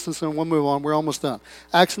more instance and we'll move on. We're almost done.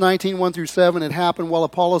 Acts 19, 1-7. It happened while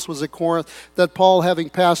Apollos was at Corinth that Paul, having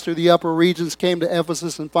passed through the upper regions, came to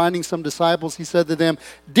Ephesus, and finding some disciples, he said to them,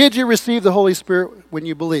 did you receive the Holy Spirit when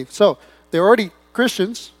you believed? So, they're already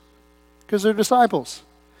Christians because they're disciples.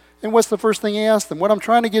 And what's the first thing he asked them? What I'm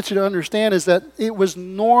trying to get you to understand is that it was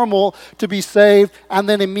normal to be saved and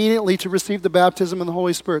then immediately to receive the baptism of the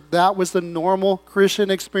Holy Spirit. That was the normal Christian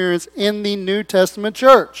experience in the New Testament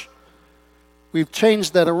church. We've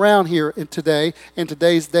changed that around here in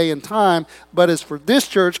today's day and time. But as for this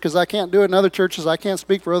church, because I can't do it in other churches, I can't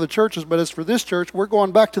speak for other churches, but as for this church, we're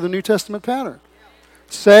going back to the New Testament pattern.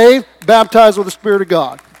 Saved, baptized with the Spirit of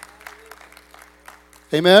God.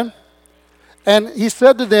 Amen? And he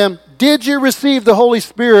said to them, did you receive the Holy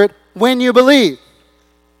Spirit when you believed?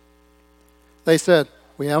 They said,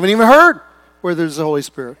 we haven't even heard where there's the Holy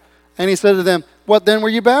Spirit. And he said to them, what then were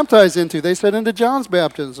you baptized into? They said, into John's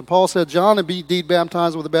baptism. And Paul said, John indeed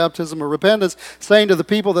baptized with the baptism of repentance, saying to the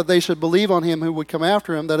people that they should believe on him who would come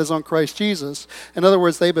after him, that is on Christ Jesus. In other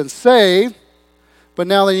words, they've been saved, but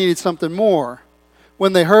now they needed something more.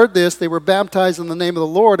 When they heard this, they were baptized in the name of the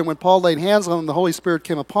Lord, and when Paul laid hands on them, the Holy Spirit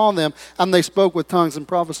came upon them, and they spoke with tongues and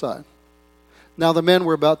prophesied. Now the men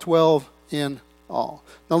were about 12 in all.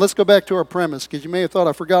 Now let's go back to our premise, because you may have thought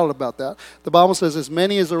I forgot about that. The Bible says, as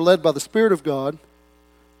many as are led by the Spirit of God,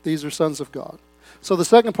 these are sons of God. So the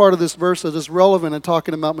second part of this verse that is relevant in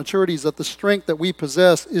talking about maturity is that the strength that we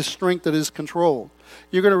possess is strength that is controlled.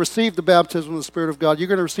 You're going to receive the baptism of the Spirit of God. You're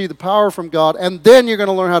going to receive the power from God, and then you're going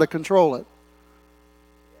to learn how to control it.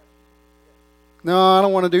 No, I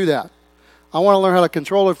don't want to do that. I want to learn how to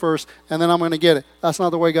control it first, and then I'm going to get it. That's not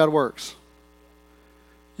the way God works.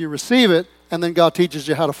 You receive it, and then God teaches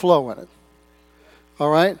you how to flow in it. All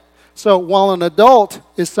right? So while an adult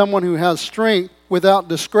is someone who has strength, without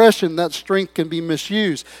discretion, that strength can be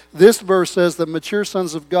misused. This verse says that mature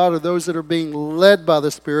sons of God are those that are being led by the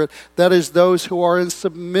Spirit. That is, those who are in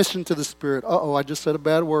submission to the Spirit. Uh-oh, I just said a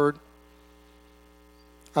bad word.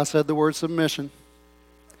 I said the word submission.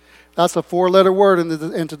 That's a 4-letter word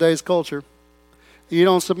in today's culture. You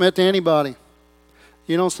don't submit to anybody.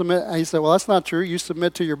 You don't submit. He said, well, that's not true. You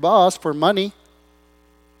submit to your boss for money.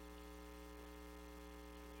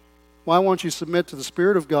 Why won't you submit to the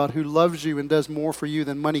Spirit of God who loves you and does more for you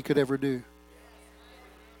than money could ever do?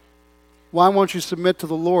 Why won't you submit to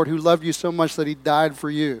the Lord who loved you so much that he died for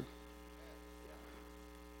you?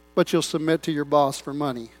 But you'll submit to your boss for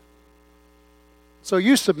money. So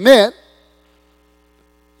you submit.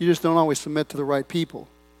 You just don't always submit to the right people.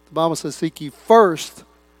 The Bible says, seek ye first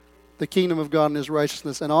the kingdom of God and his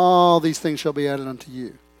righteousness, and all these things shall be added unto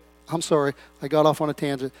you. I'm sorry, I got off on a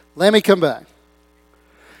tangent. Let me come back.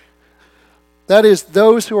 That is,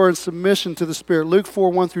 those who are in submission to the Spirit. Luke 4,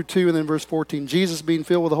 1 through 2, and then verse 14. Jesus, being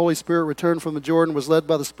filled with the Holy Spirit, returned from the Jordan, was led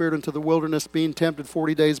by the Spirit into the wilderness, being tempted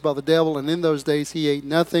 40 days by the devil. And in those days he ate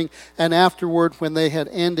nothing. And afterward, when they had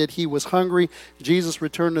ended, he was hungry. Jesus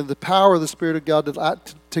returned in the power of the Spirit of God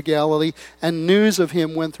to Galilee, and news of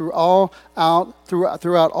him went throughout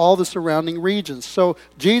all the surrounding regions. So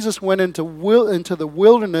Jesus went into the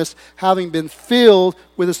wilderness, having been filled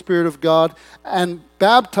with the Spirit of God and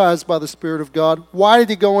baptized by the Spirit of God. Why did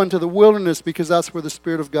he go into the wilderness? Because that's where the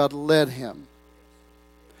Spirit of God led him.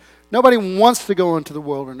 Nobody wants to go into the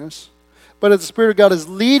wilderness. But if the Spirit of God is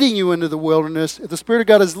leading you into the wilderness, if the Spirit of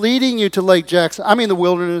God is leading you to Lake Jackson, the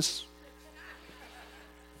wilderness,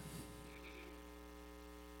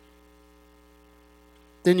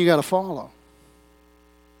 then you got to follow.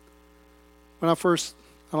 I don't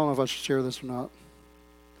know if I should share this or not.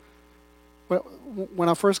 When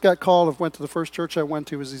I first got called and went to the first church I went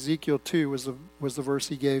to, was Ezekiel 2 was the verse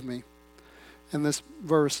he gave me. In this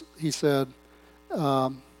verse, he said,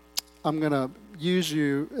 I'm going to use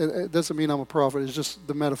you. It doesn't mean I'm a prophet. It's just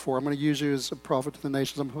the metaphor. I'm going to use you as a prophet to the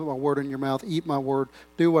nations. I'm going to put my word in your mouth, eat my word,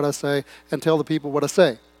 do what I say, and tell the people what I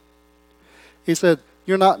say. He said,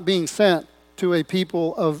 you're not being sent to a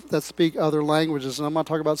people that speak other languages. And I'm not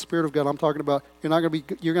talking about the Spirit of God. I'm talking about you're not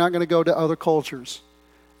going to go to other cultures.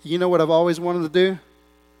 You know what I've always wanted to do?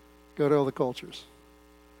 Go to other cultures.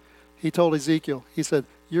 He told Ezekiel, he said,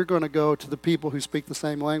 you're going to go to the people who speak the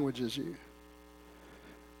same language as you.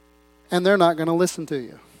 And they're not going to listen to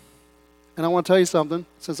you. And I want to tell you something.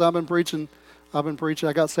 Since I've been preaching.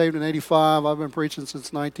 I got saved in 85. I've been preaching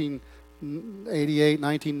since 1988,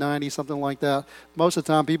 1990, something like that. Most of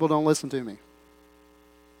the time, people don't listen to me.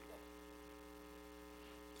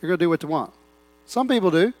 You're going to do what you want. Some people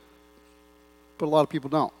do, but a lot of people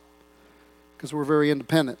don't, because we're very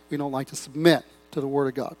independent. We don't like to submit to the Word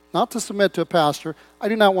of God. Not to submit to a pastor. I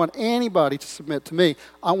do not want anybody to submit to me.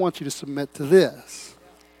 I want you to submit to this.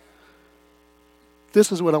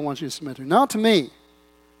 This is what I want you to submit to. Not to me,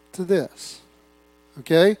 to this.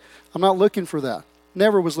 Okay? I'm not looking for that.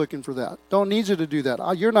 Never was looking for that. Don't need you to do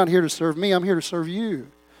that. You're not here to serve me. I'm here to serve you.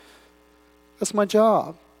 That's my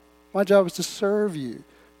job. My job is to serve you,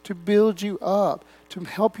 to build you up, to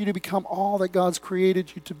help you to become all that God's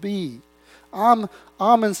created you to be. I'm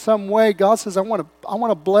in some way, God says, I want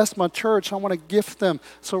to bless my church. I want to gift them.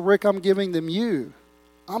 So Rick, I'm giving them you.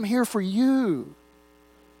 I'm here for you.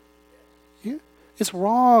 It's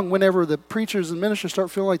wrong whenever the preachers and ministers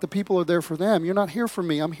start feeling like the people are there for them. You're not here for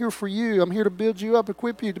me. I'm here for you. I'm here to build you up,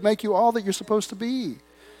 equip you, to make you all that you're supposed to be.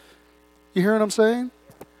 You hear what I'm saying?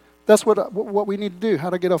 That's what we need to do.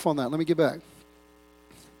 How to get off on that? Let me get back.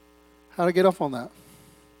 How to get off on that?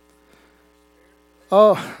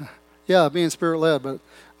 Oh, yeah, being Spirit-led. But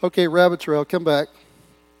okay, rabbit trail. Come back.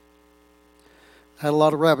 I had a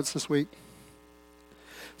lot of rabbits this week.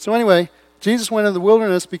 So anyway, Jesus went in the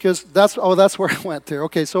wilderness because that's where I went there.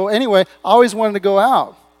 Okay, so anyway, I always wanted to go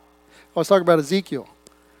out. I was talking about Ezekiel.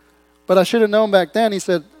 But I should have known back then, he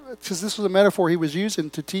said, because this was a metaphor he was using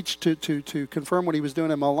to teach, to confirm what he was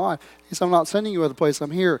doing in my life. He said, I'm not sending you other place,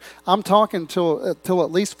 I'm here. I'm talking till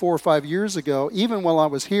at least 4 or 5 years ago. Even while I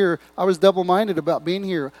was here, I was double-minded about being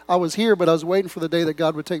here. I was here, but I was waiting for the day that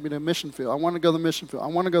God would take me to a mission field. I want to go to the mission field. I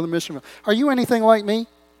want to go to the mission field. Are you anything like me?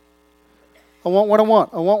 I want what I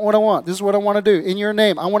want. I want what I want. This is what I want to do. In your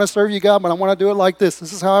name, I want to serve you, God, but I want to do it like this.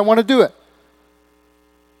 This is how I want to do it.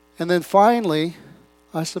 And then finally,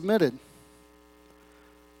 I submitted.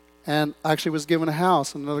 And I actually was given a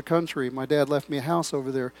house in another country. My dad left me a house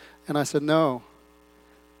over there. And I said, no.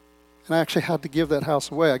 And I actually had to give that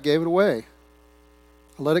house away. I gave it away.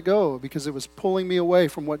 I let it go because it was pulling me away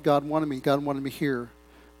from what God wanted me. God wanted me here.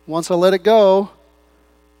 Once I let it go,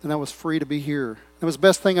 then I was free to be here. It was the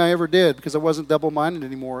best thing I ever did because I wasn't double-minded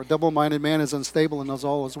anymore. A double-minded man is unstable in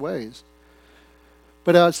all his ways.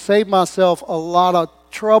 But I saved myself a lot of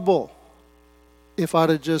trouble if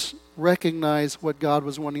I'd have just recognized what God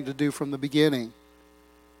was wanting to do from the beginning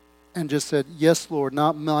and just said, yes, Lord,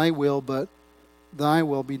 not my will, but thy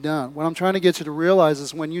will be done. What I'm trying to get you to realize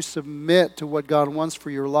is when you submit to what God wants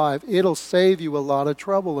for your life, it'll save you a lot of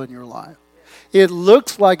trouble in your life. It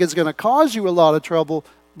looks like it's going to cause you a lot of trouble,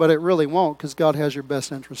 but it really won't because God has your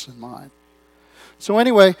best interest in mind. So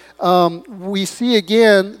anyway, we see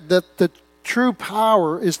again that the true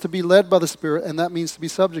power is to be led by the Spirit, and that means to be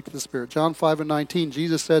subject to the Spirit. John 5:19,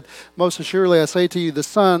 Jesus said, most assuredly I say to you, the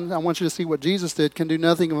Son, I want you to see what Jesus did, can do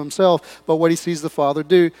nothing of himself, but what he sees the Father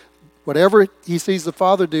do. Whatever he sees the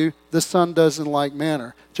Father do, the Son does in like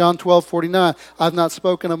manner. John 12:49, I've not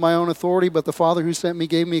spoken of my own authority, but the Father who sent me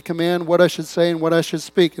gave me a command what I should say and what I should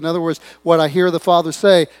speak. In other words, what I hear the Father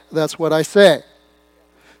say, that's what I say.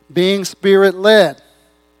 Being Spirit-led.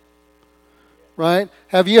 Right?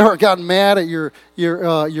 Have you ever gotten mad at your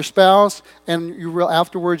spouse and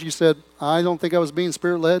afterwards you said, I don't think I was being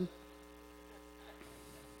Spirit-led?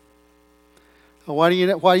 Why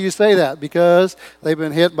do you say that? Because they've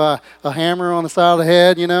been hit by a hammer on the side of the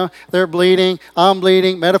head, They're bleeding. I'm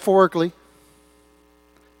bleeding, metaphorically.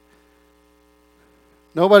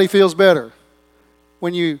 Nobody feels better.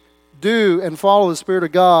 When you do and follow the Spirit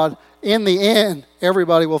of God, in the end,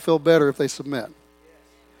 everybody will feel better if they submit.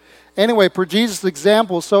 Anyway, per Jesus'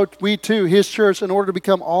 example, so we too, his church, in order to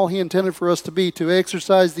become all he intended for us to be, to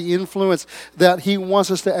exercise the influence that he wants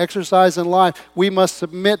us to exercise in life, we must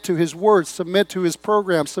submit to his words, submit to his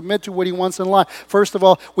program, submit to what he wants in life. First of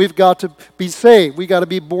all, we've got to be saved. We've got to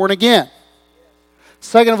be born again.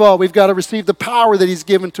 Second of all, we've got to receive the power that he's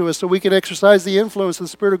given to us so we can exercise the influence of the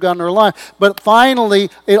Spirit of God in our life. But finally,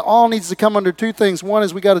 it all needs to come under two things. One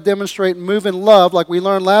is we got to demonstrate and move in love like we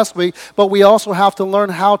learned last week, but we also have to learn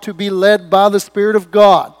how to be led by the Spirit of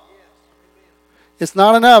God. It's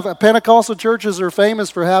not enough. Pentecostal churches are famous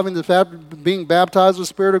for being baptized with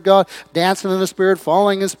the Spirit of God, dancing in the Spirit,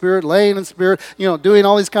 falling in the Spirit, laying in the Spirit, doing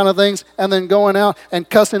all these kind of things, and then going out and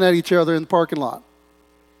cussing at each other in the parking lot.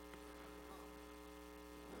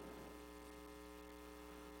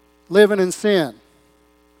 Living in sin,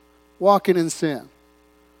 walking in sin.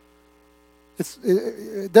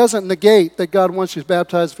 It doesn't negate that God wants you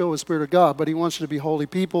baptized, filled with the Spirit of God, but he wants you to be holy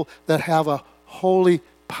people that have a holy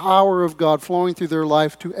power of God flowing through their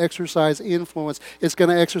life to exercise influence. It's going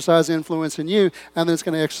to exercise influence in you, and then it's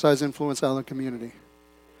going to exercise influence out in the community.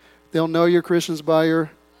 They'll know you're Christians by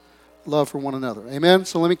your love for one another. Amen?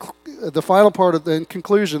 So in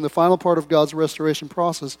conclusion, the final part of God's restoration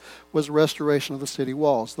process was restoration of the city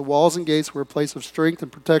walls. The walls and gates were a place of strength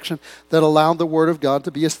and protection that allowed the Word of God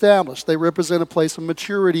to be established. They represent a place of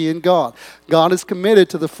maturity in God. God is committed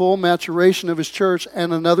to the full maturation of his church,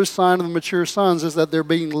 and another sign of the mature sons is that they're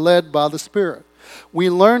being led by the Spirit. We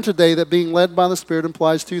learned today that being led by the Spirit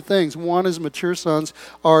implies two things. One is mature sons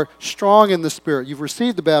are strong in the Spirit. You've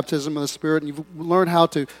received the baptism of the Spirit, and you've learned how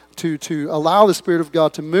to allow the Spirit of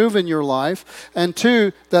God to move in your life. And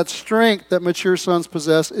two, that strength that mature sons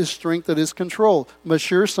possess is strength that is controlled.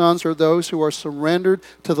 Mature sons are those who are surrendered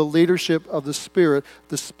to the leadership of the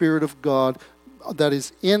Spirit of God that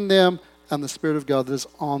is in them, and the Spirit of God that is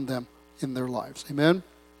on them in their lives. Amen?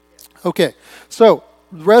 Okay, so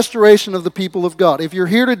restoration of the people of God. If you're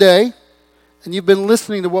here today and you've been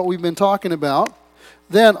listening to what we've been talking about,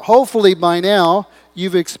 then hopefully by now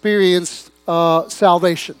you've experienced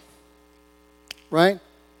salvation, right?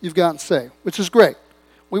 You've gotten saved, which is great.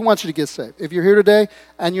 We want you to get saved. If you're here today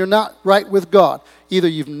and you're not right with God, either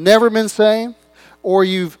you've never been saved or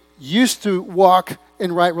you've used to walk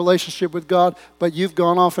in right relationship with God, but you've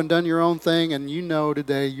gone off and done your own thing, and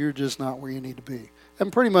today you're just not where you need to be.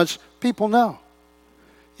 And pretty much people know.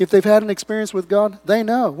 If they've had an experience with God, they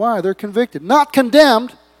know. Why? They're convicted. Not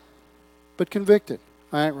condemned, but convicted.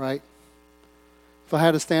 I ain't right. If I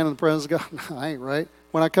had to stand in the presence of God, I ain't right.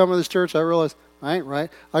 When I come to this church, I realize I ain't right.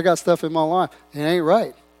 I got stuff in my life. It ain't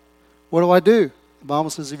right. What do? The Bible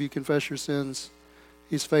says if you confess your sins,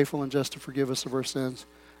 he's faithful and just to forgive us of our sins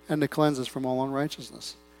and to cleanse us from all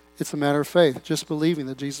unrighteousness. It's a matter of faith, just believing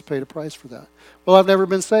that Jesus paid a price for that. Well, I've never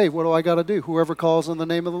been saved. What do I got to do? Whoever calls on the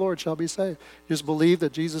name of the Lord shall be saved. Just believe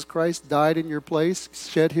that Jesus Christ died in your place,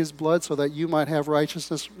 shed his blood so that you might have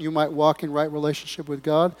righteousness, you might walk in right relationship with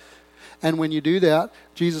God. And when you do that,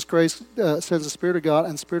 Jesus Christ sends the Spirit of God,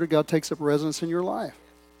 and the Spirit of God takes up residence in your life.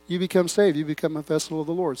 You become saved. You become a vessel of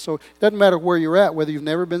the Lord. So it doesn't matter where you're at, whether you've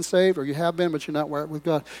never been saved or you have been, but you're not right with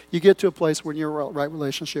God. You get to a place where you're in right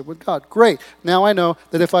relationship with God. Great. Now I know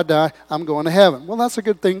that if I die, I'm going to heaven. Well, that's a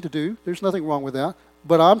good thing to do. There's nothing wrong with that.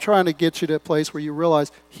 But I'm trying to get you to a place where you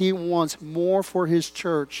realize he wants more for his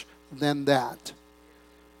church than that.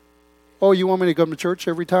 Oh, you want me to come to church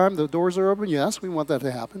every time the doors are open? Yes, we want that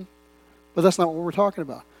to happen. But that's not what we're talking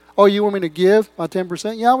about. Oh, you want me to give my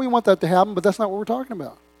 10%? Yeah, we want that to happen, but that's not what we're talking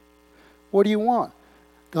about. What do you want?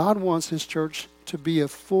 God wants his church to be a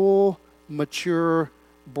full, mature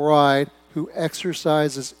bride who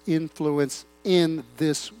exercises influence in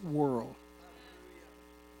this world.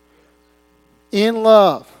 In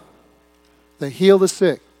love, they heal the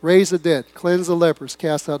sick, raise the dead, cleanse the lepers,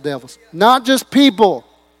 cast out devils. Not just people,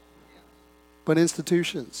 but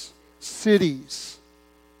institutions, cities,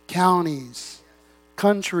 counties,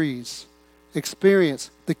 countries,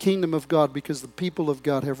 experience the kingdom of God because the people of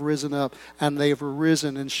God have risen up and they have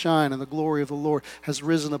arisen and shine, and the glory of the Lord has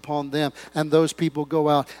risen upon them. And those people go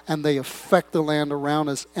out and they affect the land around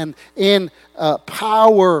us. And in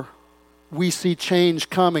power, we see change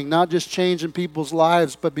coming, not just change in people's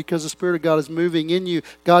lives, but because the Spirit of God is moving in you,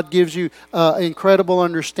 God gives you incredible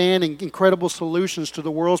understanding, incredible solutions to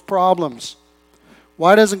the world's problems.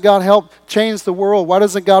 Why doesn't God help change the world? Why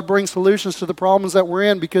doesn't God bring solutions to the problems that we're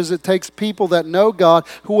in? Because it takes people that know God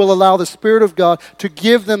who will allow the Spirit of God to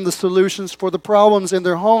give them the solutions for the problems in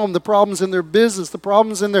their home, the problems in their business, the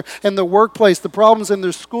problems in their workplace, the problems in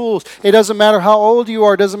their schools. It doesn't matter how old you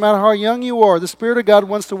are. It doesn't matter how young you are. The Spirit of God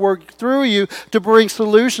wants to work through you to bring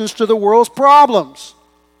solutions to the world's problems.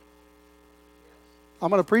 I'm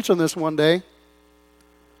going to preach on this one day.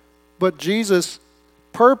 But Jesus'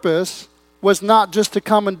 purpose was not just to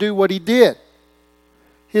come and do what he did.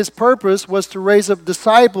 His purpose was to raise up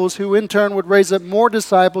disciples who in turn would raise up more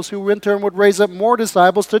disciples, who in turn would raise up more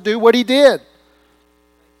disciples to do what he did.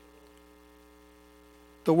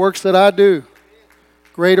 The works that I do,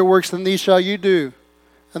 greater works than these shall you do.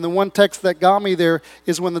 And the one text that got me there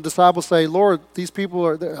is when the disciples say, Lord, these people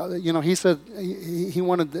are, he said he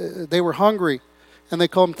wanted, they were hungry. And they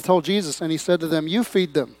told Jesus, and he said to them, you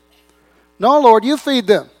feed them. No, Lord, you feed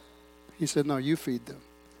them. He said, no, you feed them.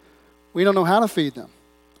 We don't know how to feed them.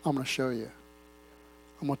 I'm going to show you.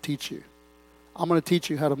 I'm going to teach you. I'm going to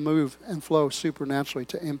teach you how to move and flow supernaturally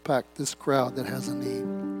to impact this crowd that has a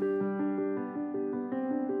need.